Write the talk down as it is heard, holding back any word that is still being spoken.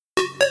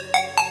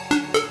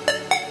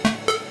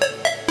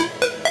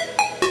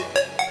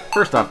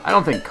First off, I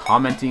don't think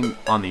commenting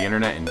on the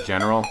internet in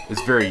general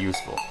is very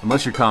useful.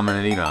 Unless you're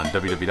commenting on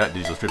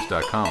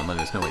www.digitalstrips.com and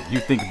letting us know what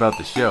you think about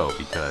the show,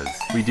 because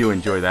we do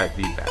enjoy that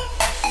feedback.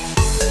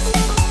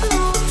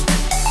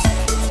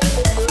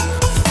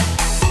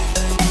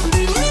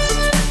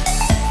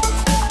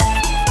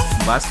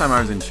 Last time I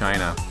was in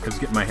China, I was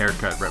getting my hair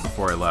cut right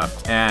before I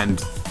left,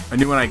 and I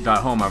knew when I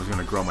got home I was going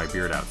to grow my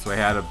beard out. So I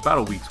had about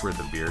a week's worth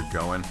of beard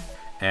going.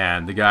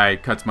 And the guy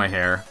cuts my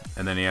hair,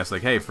 and then he asks,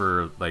 like, hey,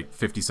 for, like,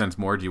 50 cents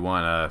more, do you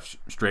want a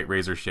straight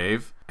razor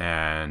shave?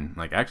 And,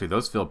 like, actually,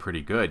 those feel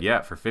pretty good.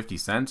 Yeah, for 50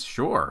 cents?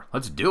 Sure,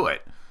 let's do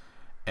it.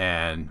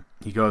 And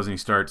he goes and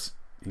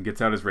he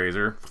gets out his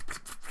razor,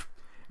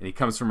 and he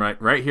comes from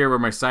right here where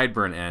my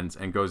sideburn ends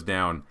and goes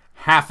down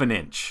half an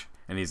inch.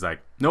 And he's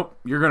like, nope,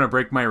 you're going to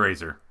break my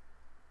razor.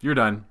 You're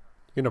done.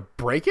 You're going to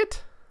break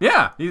it?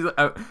 Yeah.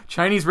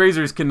 Chinese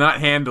razors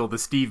cannot handle the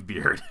Steve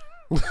beard.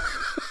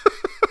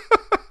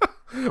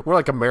 We're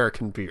like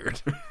American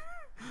beard.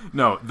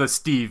 No, the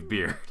Steve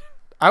beard.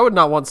 I would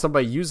not want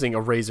somebody using a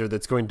razor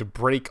that's going to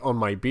break on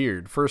my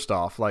beard. First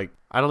off, like,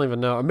 I don't even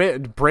know.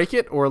 Break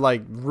it or,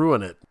 like,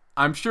 ruin it?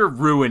 I'm sure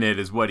ruin it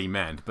is what he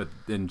meant, but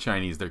in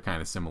Chinese, they're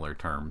kind of similar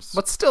terms.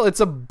 But still,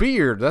 it's a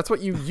beard. That's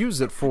what you use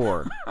it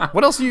for.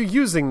 What else are you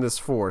using this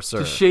for, sir?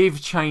 To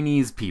shave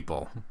Chinese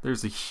people.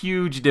 There's a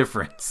huge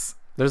difference.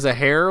 There's a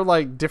hair,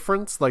 like,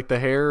 difference? Like, the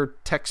hair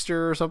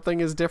texture or something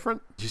is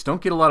different? Just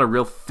don't get a lot of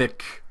real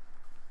thick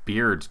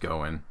beards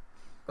going.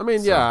 I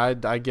mean, yeah,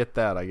 I get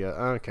that.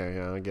 Okay,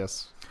 yeah, I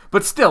guess.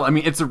 But still, I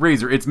mean, it's a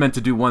razor. It's meant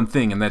to do one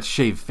thing, and that's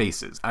shave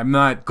faces. I'm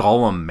not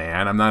Gollum,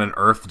 man. I'm not an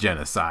Earth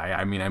genocide.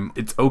 I mean,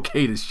 it's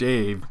okay to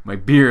shave my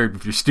beard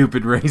with your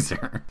stupid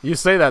razor. You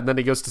say that, and then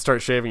he goes to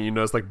start shaving, you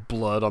notice, like,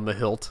 blood on the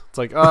hilt. It's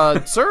like,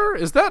 sir,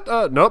 is that,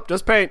 nope,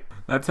 just paint.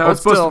 That's how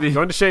it's supposed to be. I'm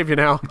going to shave you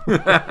now.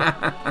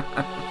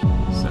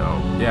 So,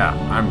 yeah,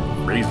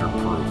 I'm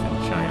razor-proof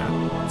in China.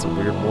 It's a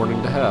weird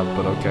warning to have,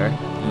 but okay.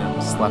 Yeah.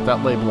 Slap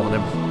that label on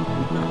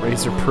him.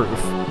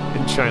 Razor-proof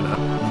in China.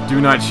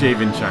 Do not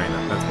shave in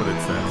China. That's what it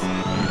says.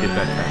 You get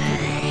that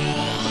tattoo.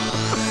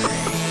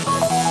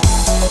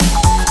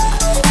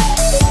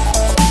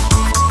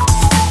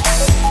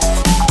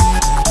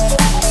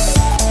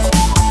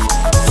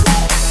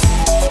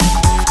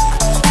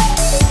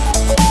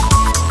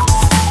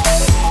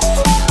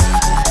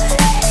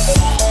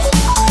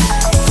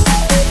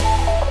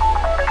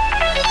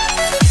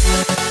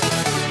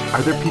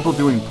 Are there people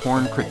doing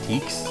porn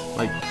critiques?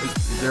 Like,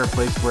 is there a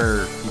place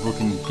where people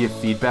can give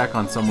feedback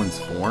on someone's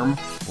form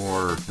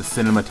or the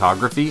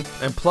cinematography?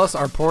 And plus,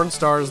 are porn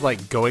stars,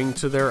 like, going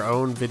to their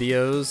own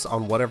videos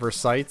on whatever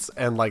sites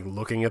and, like,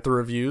 looking at the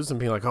reviews and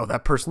being like, oh,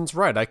 that person's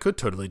right. I could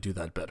totally do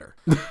that better.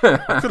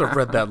 I could have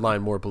read that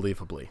line more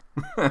believably.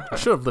 I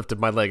should have lifted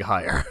my leg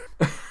higher.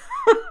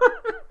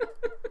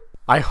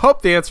 I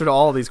hope the answer to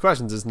all of these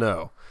questions is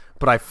no.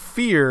 But I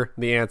fear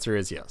the answer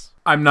is yes.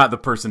 I'm not the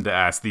person to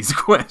ask these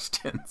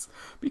questions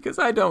because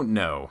I don't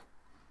know.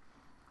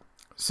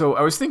 So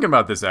I was thinking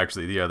about this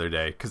actually the other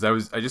day because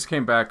I just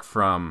came back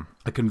from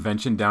a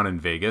convention down in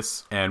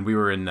Vegas, and we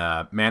were in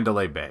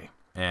Mandalay Bay.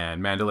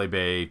 And Mandalay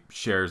Bay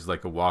shares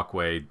like a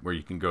walkway where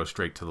you can go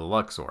straight to the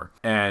Luxor.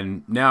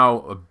 And now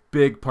a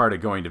big part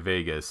of going to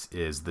Vegas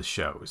is the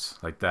shows.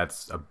 Like,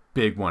 that's a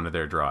big one of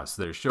their draws.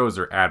 Their shows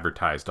are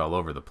advertised all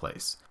over the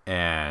place.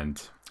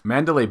 And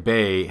Mandalay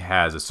Bay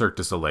has a Cirque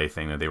du Soleil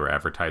thing that they were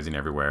advertising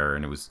everywhere,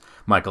 and it was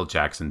Michael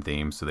Jackson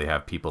themed, so they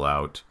have people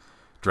out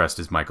dressed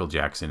as Michael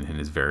Jackson in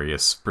his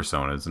various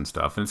personas and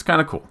stuff, and it's kind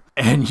of cool.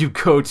 And you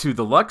go to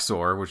the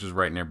Luxor, which is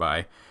right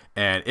nearby,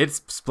 and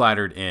it's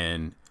splattered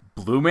in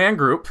Blue Man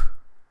Group,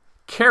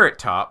 Carrot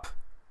Top,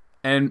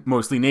 and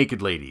mostly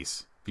naked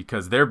ladies,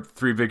 because their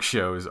three big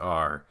shows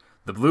are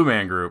the Blue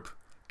Man Group,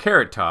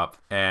 Carrot Top,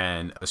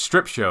 and a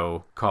strip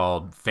show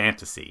called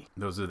Fantasy.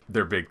 Those are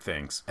their big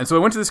things. And so I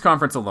went to this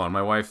conference alone.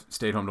 My wife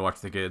stayed home to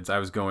watch the kids. I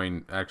was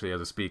going actually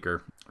as a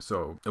speaker,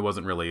 so it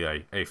wasn't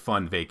really a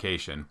fun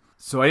vacation.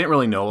 So I didn't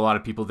really know a lot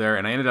of people there,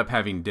 and I ended up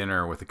having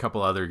dinner with a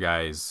couple other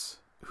guys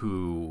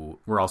who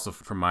were also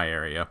from my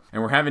area.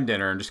 And we're having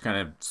dinner and just kind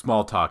of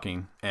small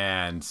talking.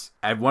 And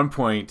at one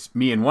point,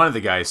 me and one of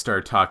the guys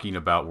started talking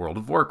about World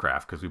of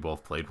Warcraft, because we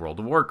both played World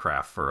of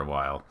Warcraft for a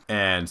while.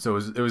 And so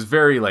it was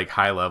very like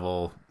high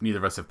level. Neither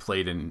of us have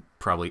played in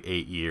probably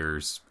 8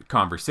 years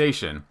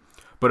conversation.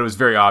 But it was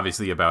very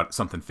obviously about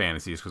something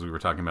fantasy, because we were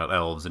talking about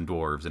elves and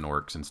dwarves and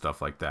orcs and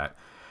stuff like that.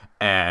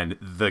 And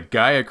the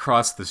guy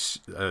across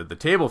the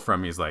table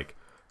from me is like,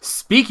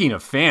 speaking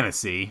of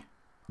fantasy... ...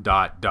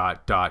 Over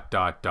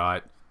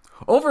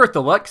at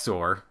the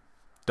Luxor... ...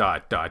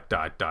 I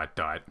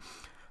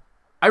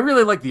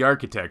really like the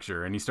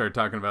architecture. And he started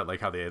talking about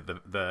like how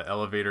the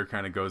elevator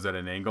kind of goes at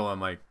an angle.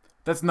 I'm like,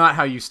 that's not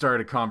how you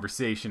start a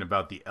conversation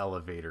about the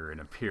elevator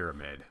in a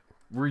pyramid.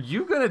 Were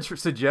you going to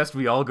suggest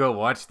we all go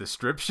watch the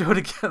strip show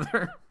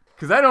together?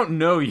 Because I don't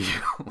know you.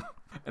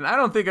 And I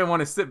don't think I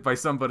want to sit by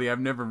somebody I've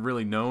never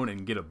really known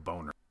and get a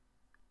boner.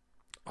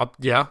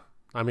 Yeah.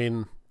 I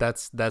mean,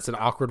 that's an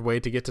awkward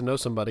way to get to know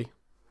somebody.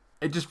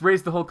 it just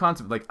raised the whole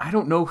concept. Like, I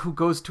don't know who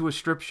goes to a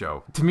strip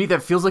show. To me,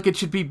 that feels like it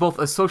should be both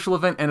a social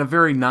event and a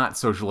very not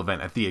social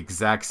event at the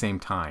exact same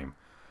time.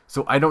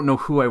 So I don't know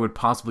who I would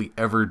possibly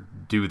ever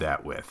do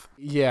that with.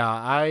 Yeah,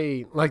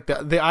 I like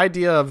the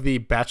idea of the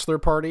bachelor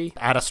party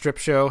at a strip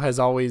show has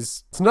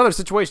always, it's another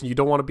situation. You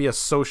don't want to be a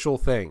social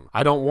thing.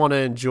 I don't want to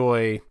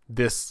enjoy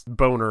this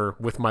boner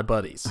with my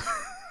buddies.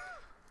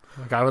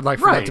 Like, I would like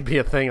for that to be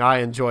a thing I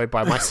enjoy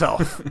by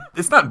myself.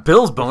 It's not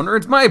Bill's boner,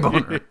 it's my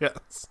boner.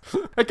 Yes.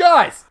 Hey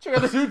guys, check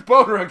out this huge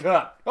boner I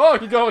got. Oh,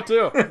 you going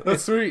too?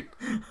 That's sweet.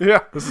 Yeah,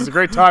 this is a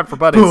great time for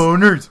buddies.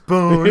 Boners.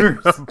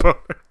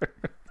 Boners.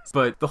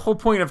 But the whole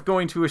point of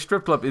going to a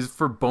strip club is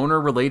for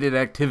boner-related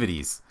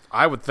activities.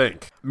 I would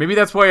think. Maybe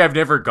that's why I've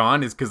never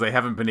gone, is because I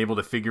haven't been able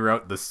to figure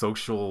out the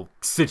social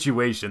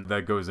situation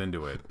that goes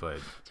into it. But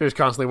so you're just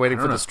constantly waiting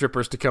for the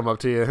strippers to come up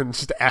to you and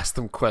just ask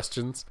them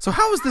questions. So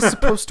how is this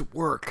supposed to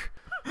work?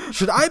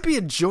 Should I be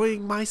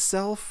enjoying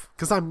myself?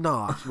 Because I'm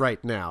not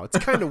right now. It's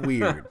kind of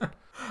weird.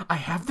 I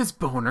have this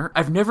boner.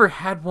 I've never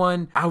had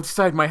one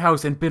outside my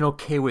house and been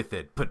okay with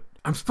it. But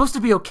I'm supposed to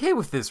be okay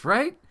with this,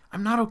 right?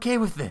 I'm not okay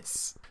with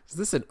this. Is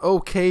this an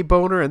okay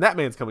boner? And that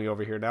man's coming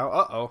over here now.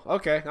 Uh-oh.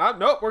 Okay.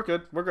 Nope, we're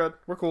good. We're good.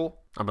 We're cool.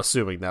 I'm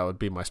assuming that would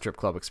be my strip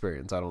club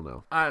experience. I don't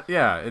know.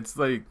 Yeah, it's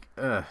like...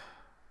 I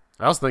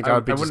also think I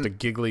would be just a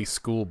giggly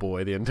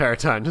schoolboy the entire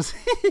time. Just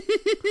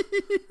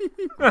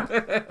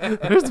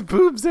there's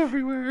boobs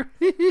everywhere.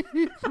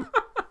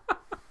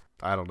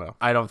 I don't know.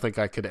 I don't think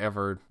I could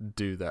ever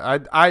do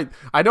that.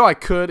 I know I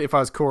could if I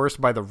was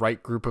coerced by the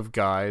right group of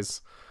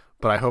guys,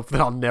 but I hope that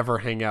I'll never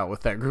hang out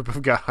with that group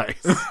of guys.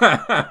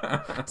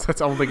 So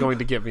that's only going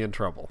to get me in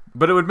trouble.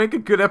 But it would make a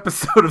good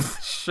episode of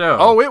the show.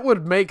 Oh, it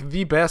would make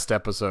the best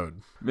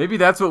episode. Maybe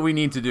that's what we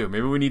need to do.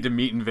 Maybe we need to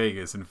meet in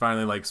Vegas and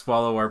finally, like,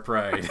 swallow our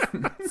pride.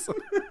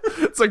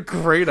 It's a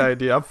great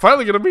idea. I'm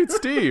finally going to meet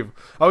Steve.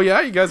 Oh,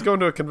 yeah? You guys going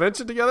to a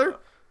convention together?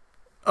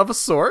 Of a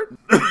sort?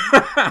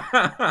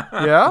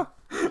 Yeah?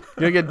 You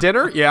gonna get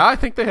dinner? Yeah, I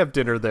think they have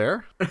dinner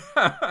there.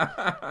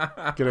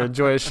 Gonna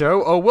enjoy a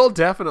show? Oh, we'll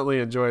definitely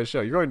enjoy a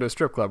show. You're going to a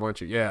strip club, aren't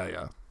you?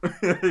 Yeah.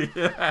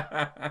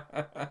 Yeah.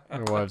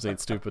 Our wives ain't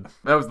stupid.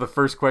 That was the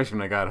first question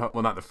when I got home.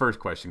 Well, not the first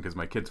question because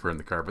my kids were in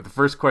the car, but the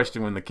first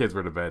question when the kids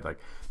were to bed, like,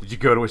 did you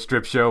go to a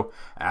strip show?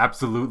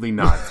 Absolutely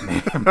not,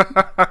 ma'am.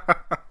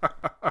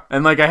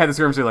 And like I had this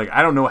conversation, like,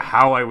 I don't know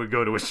how I would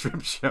go to a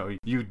strip show.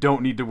 You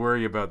don't need to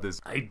worry about this.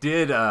 I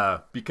did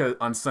because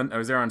I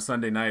was there on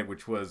Sunday night,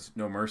 which was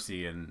No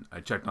Mercy, and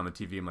I checked on the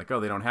TV. I'm like, oh,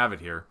 they don't have it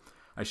here.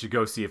 I should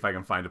go see if I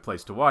can find a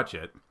place to watch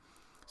it.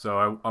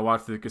 So I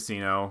watched the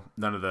casino.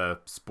 None of the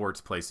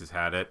sports places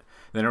had it.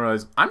 Then I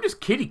realized I'm just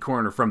kitty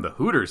corner from the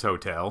Hooters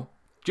Hotel.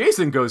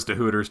 Jason goes to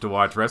Hooters to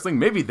watch wrestling.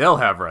 Maybe they'll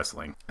have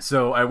wrestling.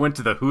 So I went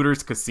to the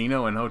Hooters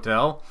Casino and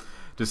Hotel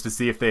just to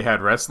see if they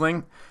had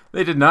wrestling.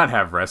 They did not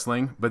have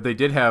wrestling, but they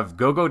did have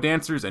go-go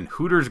dancers and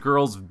Hooters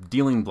girls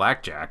dealing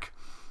blackjack.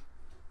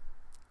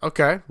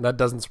 Okay, that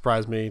doesn't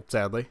surprise me,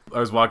 sadly. I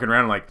was walking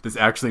around like, this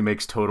actually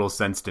makes total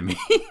sense to me.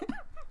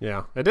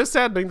 Yeah, it is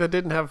saddening that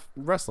didn't have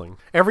wrestling.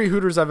 Every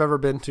Hooters I've ever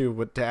been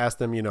to ask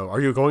them,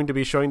 are you going to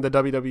be showing the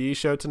WWE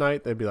show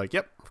tonight? They'd be like,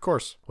 yep, of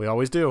course. We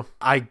always do.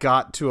 I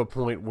got to a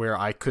point where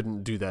I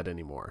couldn't do that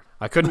anymore.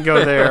 I couldn't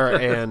go there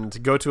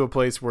and go to a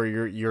place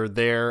where you're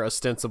there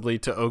ostensibly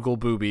to ogle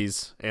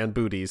boobies and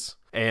booties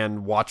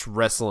and watch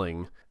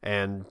wrestling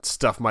and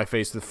stuff my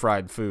face with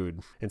fried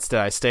food.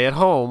 Instead, I stay at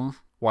home,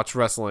 watch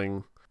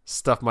wrestling,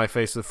 stuff my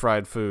face with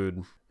fried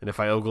food, and if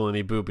I ogle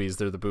any boobies,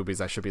 they're the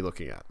boobies I should be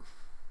looking at.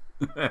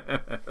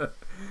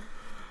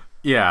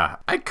 Yeah,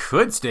 I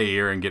could stay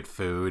here and get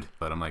food,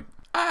 but I'm like,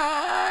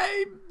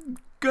 I'm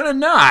gonna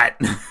not.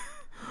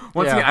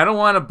 Once again, I don't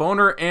want a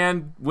boner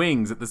and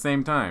wings at the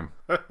same time.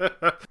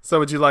 So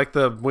would you like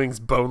the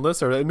wings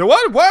boneless? Or no?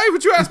 Why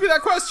would you ask me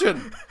that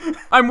question?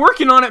 I'm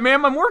working on it,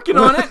 ma'am. I'm working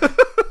on it.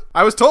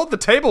 I was told the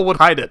table would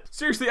hide it.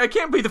 Seriously, I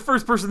can't be the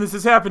first person this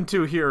has happened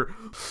to here.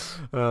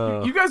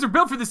 You guys are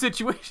built for the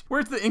situation.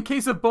 Where's the in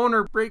case of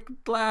boner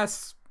break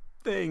glass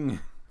thing?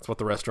 That's what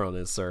the restaurant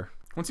is, sir.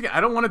 Once again, I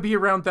don't want to be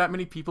around that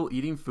many people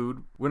eating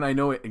food when I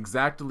know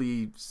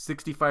exactly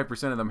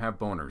 65% of them have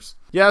boners.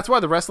 Yeah, that's why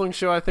the wrestling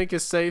show I think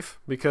is safe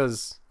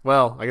because,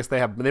 well, I guess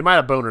they might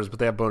have boners, but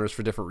they have boners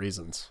for different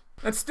reasons.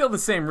 That's still the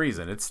same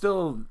reason. It's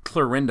still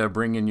Clorinda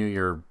bringing you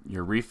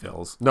your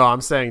refills. No,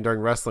 I'm saying during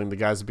wrestling, the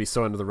guys would be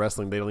so into the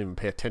wrestling they don't even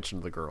pay attention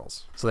to the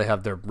girls. So they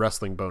have their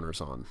wrestling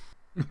boners on.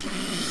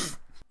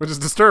 Which is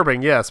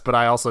disturbing, yes, but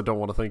I also don't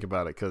want to think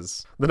about it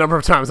because the number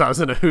of times I was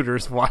in a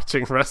Hooters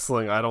watching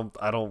wrestling, I don't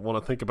want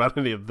to think about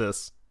any of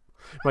this.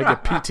 I might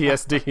get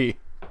PTSD,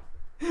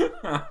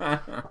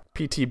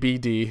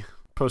 PTBD,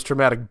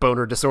 post-traumatic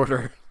boner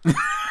disorder.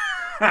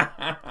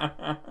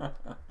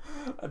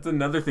 That's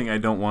another thing I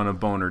don't want a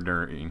boner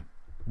during.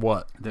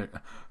 What?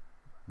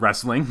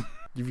 Wrestling.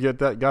 You've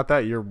got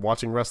that? You're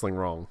watching wrestling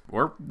wrong.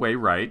 Or way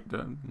right.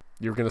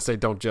 You were going to say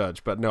don't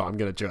judge, but no, I'm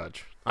going to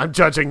judge. I'm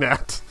judging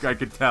that. I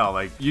could tell.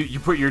 Like, you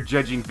put your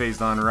judging face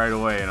on right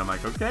away, and I'm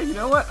like, okay, you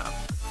know what? I'm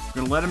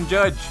going to let him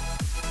judge.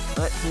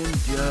 Let him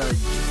judge.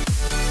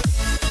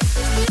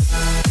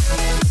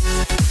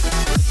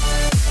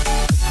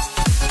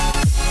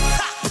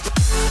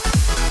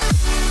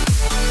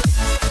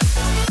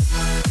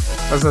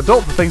 As an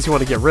adult, the things you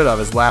want to get rid of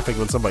is laughing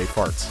when somebody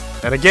farts.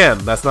 And again,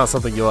 that's not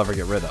something you'll ever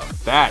get rid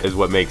of. That is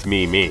what makes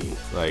me me.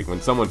 Like,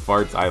 when someone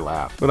farts, I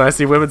laugh. When I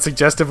see women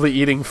suggestively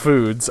eating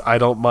foods, I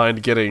don't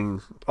mind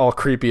getting all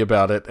creepy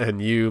about it,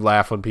 and you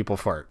laugh when people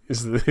fart.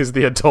 Is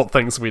the adult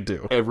things we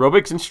do.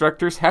 Aerobics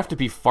instructors have to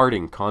be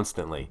farting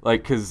constantly.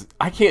 Like, because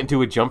I can't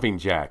do a jumping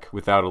jack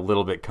without a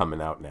little bit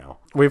coming out now.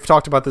 We've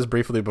talked about this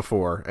briefly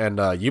before,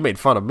 and you made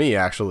fun of me,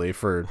 actually,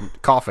 for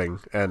coughing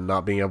and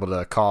not being able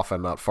to cough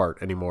and not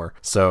fart anymore.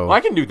 So, Well,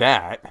 I can do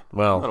that.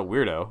 Well, I'm not a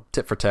weirdo.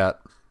 tit for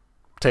tat.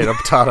 Potato,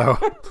 potato.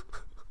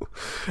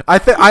 I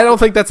don't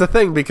think that's a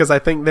thing, because I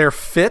think they're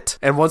fit,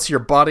 and once your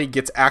body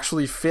gets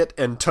actually fit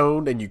and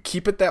toned and you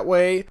keep it that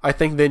way, I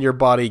think then your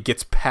body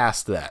gets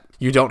past that.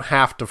 You don't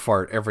have to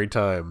fart every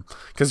time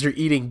because you're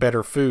eating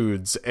better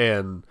foods,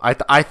 and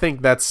I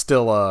think that's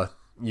still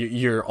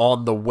you're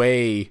on the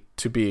way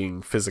to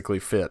being physically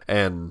fit,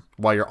 and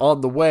while you're on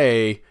the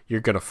way,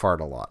 you're gonna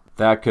fart a lot.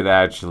 That could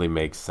actually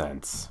make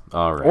sense.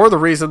 All right. Or the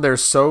reason they're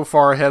so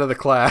far ahead of the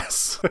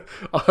class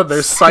on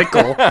their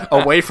cycle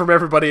away from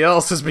everybody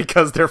else is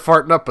because they're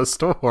farting up a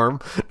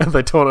storm and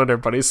they don't want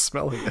everybody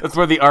smelling it. That's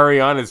where the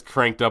Ariana's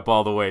cranked up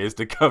all the way, is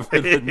to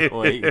cover the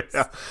noise.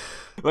 Yeah.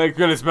 Like,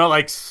 gonna smell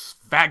like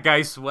fat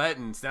guy sweat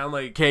and sound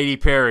like Katy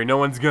Perry. No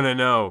one's gonna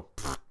know.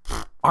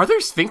 Are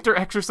there sphincter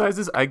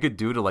exercises I could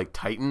do to, like,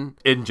 tighten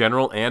in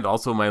general and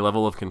also my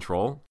level of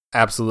control?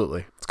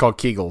 Absolutely. It's called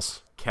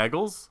Kegels.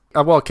 Kegels?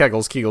 Well,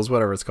 Kegels,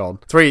 whatever it's called.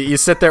 It's where you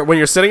sit there, when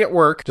you're sitting at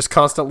work, just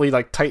constantly,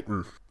 like,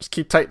 tighten. Just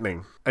keep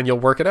tightening, and you'll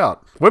work it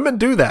out. Women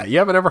do that. You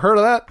haven't ever heard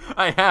of that?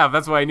 I have.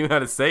 That's why I knew how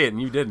to say it, and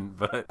you didn't,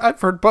 but...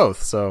 I've heard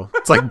both, so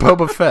it's like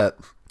Boba Fett.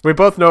 We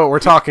both know what we're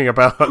talking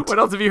about. What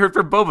else have you heard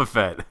for Boba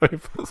Fett?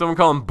 Someone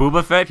call him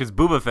Booba Fett? Because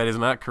Booba Fett is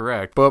not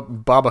correct.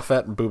 Boba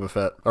Fett and Booba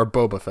Fett. Or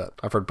Boba Fett.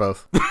 I've heard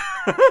both.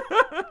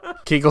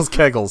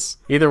 Kegels.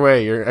 Either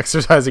way, you're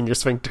exercising your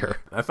sphincter.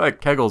 I thought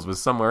Kegels was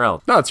somewhere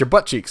else. No, it's your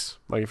butt cheeks.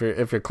 Like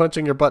if you're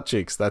clenching your butt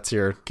cheeks, that's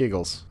your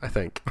Kegels, I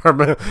think.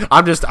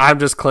 I'm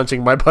just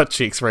clenching my butt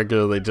cheeks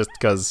regularly just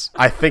because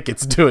I think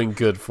it's doing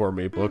good for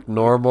me. Look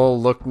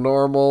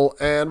normal,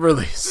 and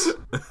release.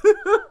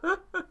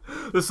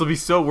 This will be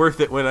so worth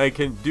it when I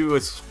can do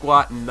a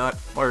squat and not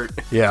fart.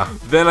 Yeah.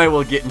 Then I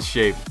will get in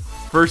shape.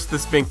 First the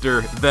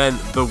sphincter, then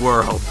the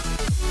world.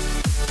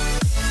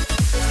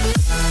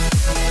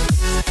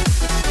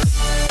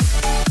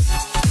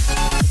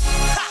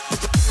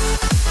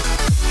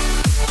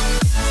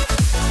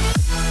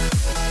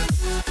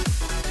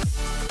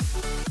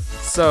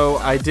 So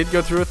I did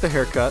go through with the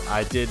haircut.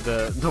 I did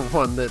the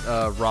one that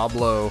Rob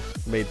Lowe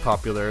made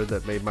popular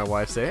that made my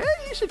wife say,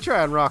 "Hey, you should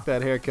try and rock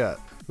that haircut."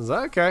 I was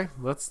like, okay,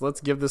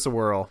 let's give this a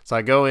whirl. So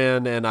I go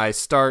in and I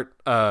start,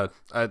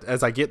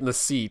 as I get in the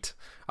seat,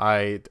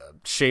 I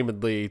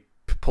shamedly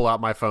pull out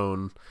my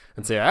phone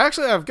and say,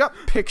 actually, I've got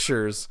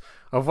pictures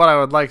of what I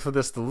would like for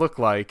this to look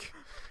like.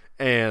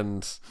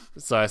 And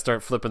so I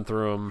start flipping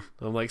through them.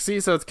 I'm like,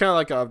 see, so it's kind of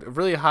like a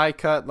really high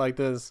cut like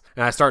this.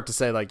 And I start to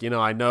say, like,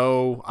 I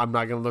know I'm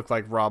not going to look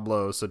like Rob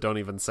Lowe, so don't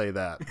even say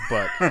that.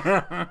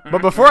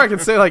 But before I can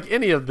say, like,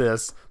 any of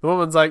this, the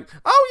woman's like,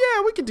 oh,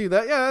 yeah, we can do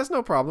that. Yeah, that's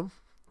no problem.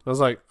 I was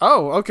like,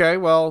 oh, okay,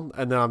 well,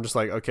 and then I'm just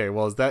like, okay,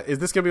 well, is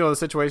this going to be one of the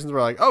situations where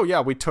like, oh,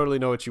 yeah, we totally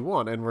know what you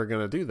want, and we're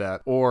going to do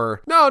that?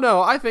 Or,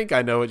 no, I think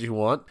I know what you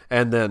want,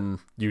 and then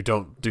you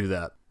don't do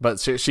that. But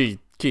she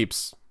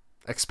keeps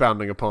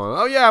expounding upon,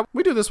 oh, yeah,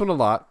 we do this one a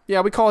lot.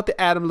 Yeah, we call it the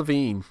Adam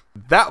Levine.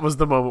 That was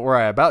the moment where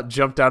I about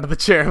jumped out of the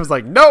chair and was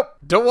like, nope,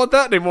 don't want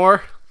that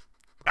anymore.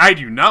 I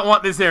do not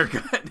want this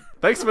haircut.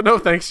 Thanks, but no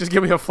thanks. Just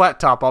give me a flat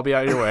top. I'll be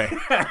out of your way.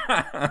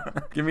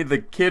 Give me the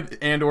kid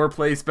and or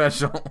play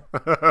special.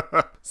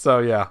 So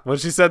yeah, when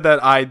she said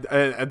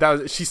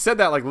that, she said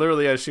that like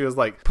literally as she was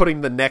like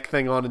putting the neck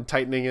thing on and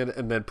tightening it,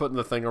 and then putting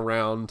the thing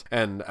around,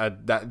 and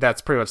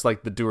that's pretty much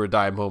like the do or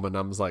die moment.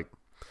 I was like,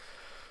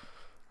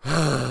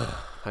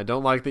 I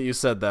don't like that you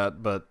said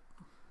that, but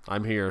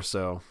I'm here,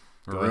 so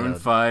Maroon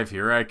 5,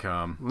 here I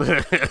come.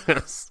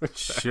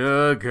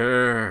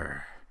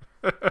 Sugar.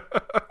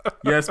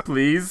 Yes,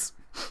 please.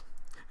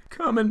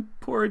 Come and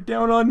pour it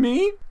down on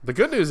me. The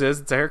good news is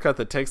it's a haircut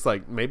that takes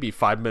like maybe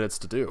 5 minutes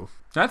to do.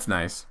 That's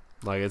nice.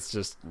 Like it's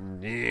just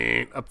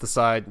up the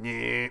side,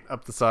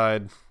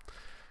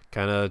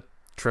 kind of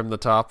trim the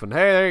top, and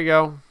hey, there you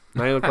go.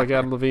 Now you look like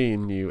Adam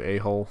Levine, you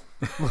a-hole.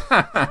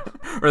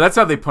 Or that's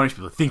how they punish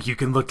people. Think you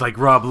can look like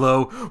Rob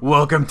Lowe?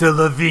 Welcome to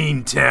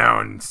Levine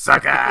Town,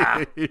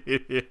 sucker.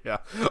 Yeah.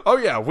 Oh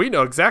yeah, we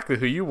know exactly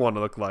who you want to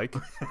look like.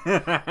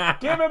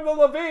 Give him the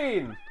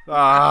Levine.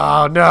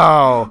 Oh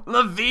no,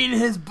 Levine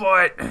his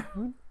butt.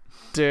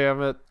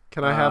 Damn it.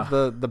 Can I have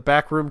the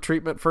backroom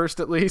treatment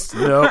first at least?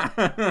 Nope.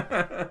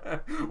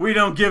 We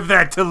don't give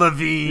that to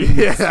Levine.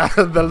 Yeah,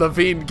 the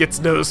Levine gets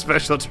no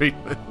special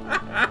treatment.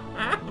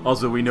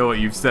 Also, we know what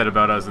you've said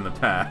about us in the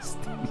past.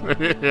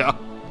 Yeah.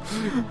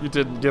 You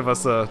didn't give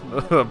us a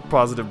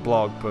positive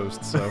blog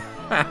post, so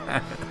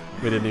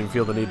we didn't even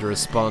feel the need to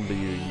respond to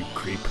you, you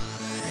creep.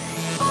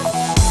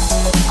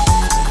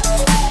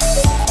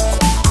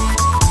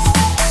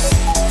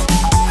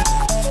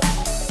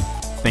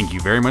 Thank you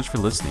you very much for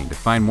listening. To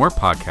find more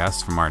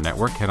podcasts from our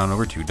network, head on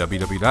over to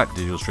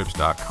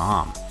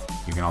www.digitalstrips.com.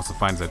 You can also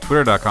find us at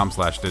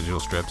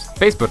twitter.com/digitalstrips,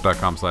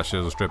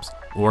 facebook.com/digitalstrips,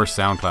 or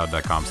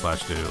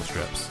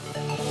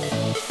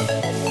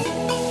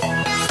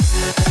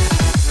soundcloud.com/digitalstrips.